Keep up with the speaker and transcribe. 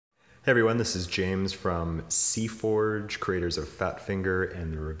everyone, this is James from CForge, creators of Fatfinger,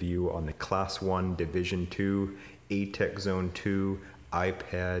 and the review on the Class 1 Division 2 ATEX Zone 2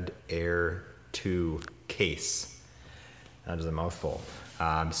 iPad Air 2 case. That is a mouthful.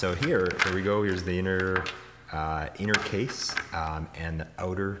 So here we go. Here's the inner case and the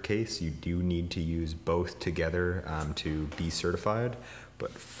outer case. You do need to use both together to be certified.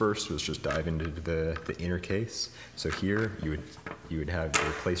 But first, let's just dive into the inner case. So here you would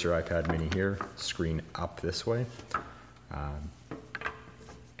place your iPad mini here, screen up this way,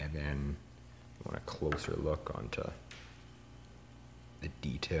 and then you want a closer look onto the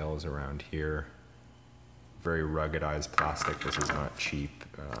details around here. Very ruggedized plastic. This is not cheap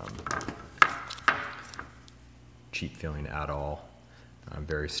feeling at all.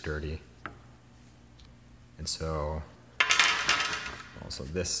 Very sturdy. And so also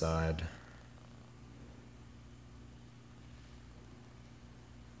this side.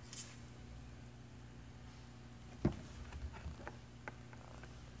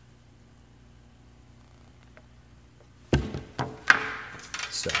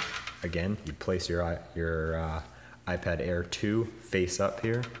 So again, you place your iPad Air 2 face up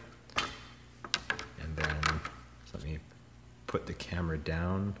here, and then let me put the camera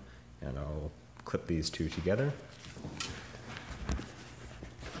down and I'll clip these two together.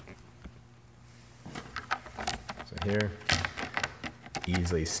 So here,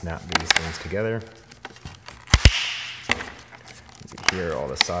 easily snap these things together. As you hear, all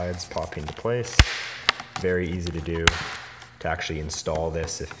the sides pop into place. Very easy to do. To actually install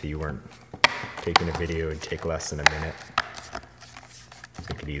this, if you weren't taking a video, it would take less than a minute. So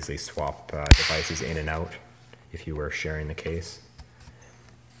you could easily swap devices in and out if you were sharing the case.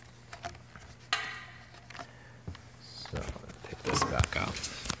 So pick this back up.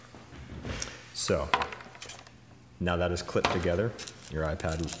 So now that is clipped together, your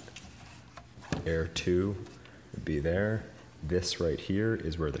iPad Air 2 would be there. This right here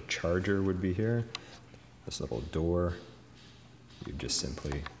is where the charger would be here. This little door, you just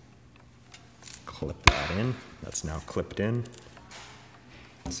simply clip that in. That's now clipped in.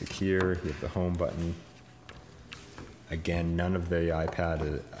 Secure, you have the home button. Again, none of the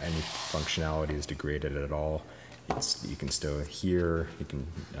iPad, any functionality is degraded at all. You can still hear,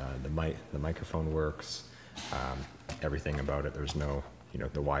 the microphone works, everything about it. There's no, the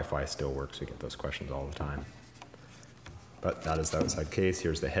Wi-Fi still works. We get those questions all the time. But that is the outside case.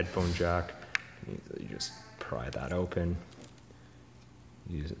 Here's the headphone jack. You just pry that open.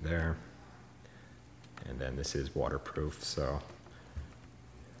 Use it there, and then this is waterproof, so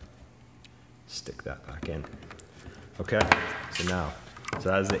stick that back in. Okay, so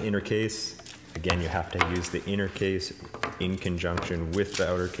that is the inner case. Again, you have to use the inner case in conjunction with the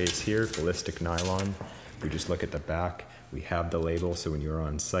outer case here, ballistic nylon. If we just look at the back, we have the label, so when you're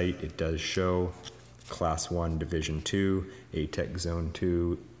on site, it does show Class 1 Division 2, ATEX Zone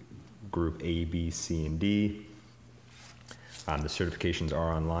 2, Group A, B, C, and D. The certifications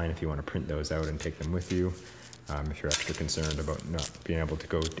are online if you want to print those out and take them with you. If you're extra concerned about not being able to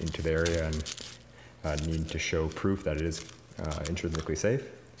go into the area and need to show proof that it is intrinsically safe.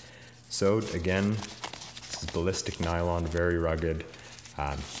 So again, this is ballistic nylon, very rugged.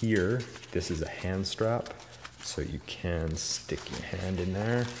 Here, this is a hand strap, so you can stick your hand in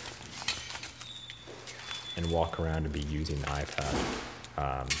there and walk around and be using the iPad.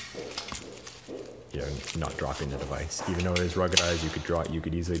 Not dropping the device. Even though it is ruggedized, you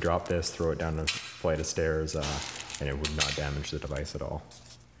could easily drop this, throw it down a flight of stairs, and it would not damage the device at all.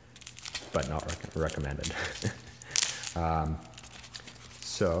 But not recommended.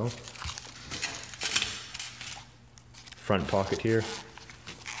 So, front pocket here,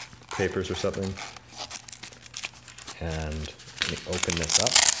 papers or something, and let me open this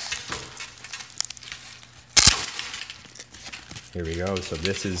up. Here we go. So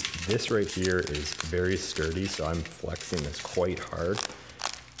this right here is very sturdy, so I'm flexing this quite hard.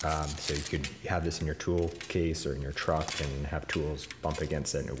 So you could have this in your tool case or in your truck and have tools bump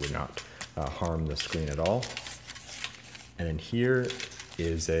against it and it would not harm the screen at all. And then here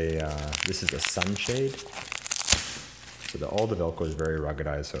is this is a sunshade. So all the Velcro is very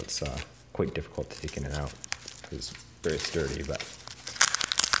ruggedized, so it's quite difficult to take in and out. It's very sturdy, but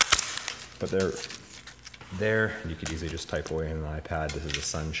there, you could easily just type away on an iPad. This is a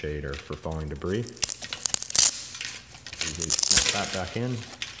sunshade or for falling debris. Easily snap that back in.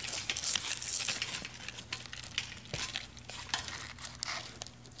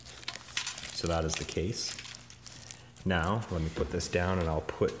 So that is the case. Now, let me put this down and I'll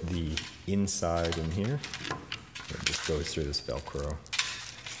put the inside in here. It just goes through this Velcro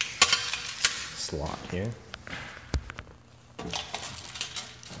slot here.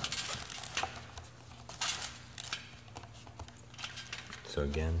 So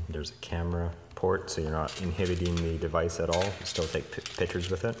again, there's a camera port, so you're not inhibiting the device at all. You still take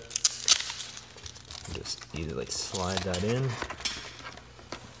pictures with it. Just easily slide that in.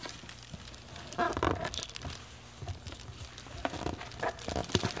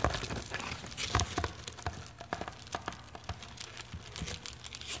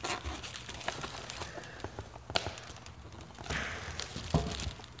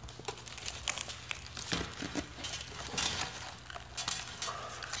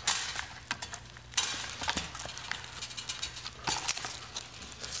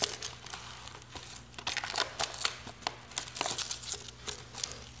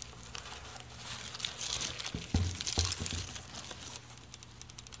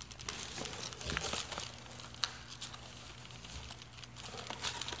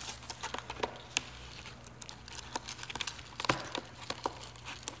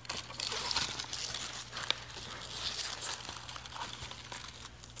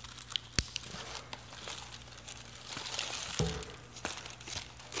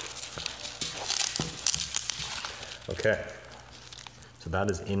 Okay, so that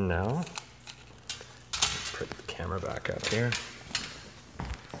is in now. Put the camera back up here.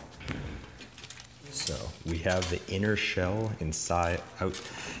 So we have the inner shell inside of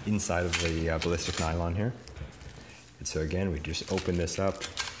the ballistic nylon here. And so again, we just open this up.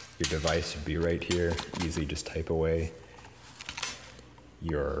 Your device would be right here. Easily just type away.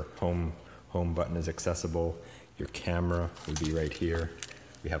 Your home button is accessible. Your camera would be right here.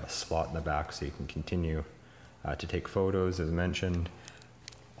 We have a slot in the back so you can continue to take photos, as mentioned,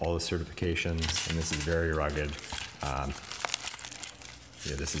 all the certifications, and this is very rugged. Yeah,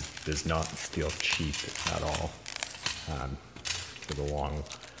 this does not feel cheap at all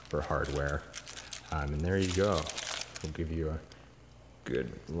for hardware. And there you go. We'll give you a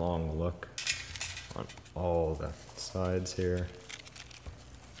good long look on all the sides here.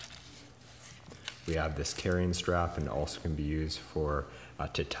 We have this carrying strap, and also can be used for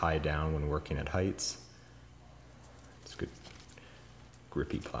to tie down when working at heights. It's good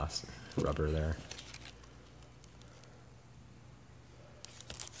grippy plastic rubber there.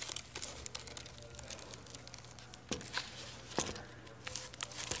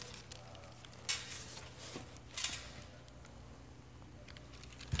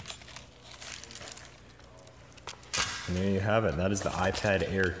 And there you have it. That is the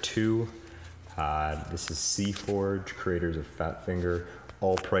iPad Air 2. This is Seaforge, creators of Fat Finger.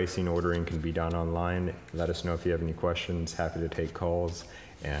 All pricing, ordering can be done online. Let us know if you have any questions. Happy to take calls,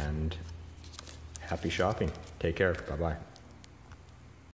 and happy shopping. Take care. Bye-bye.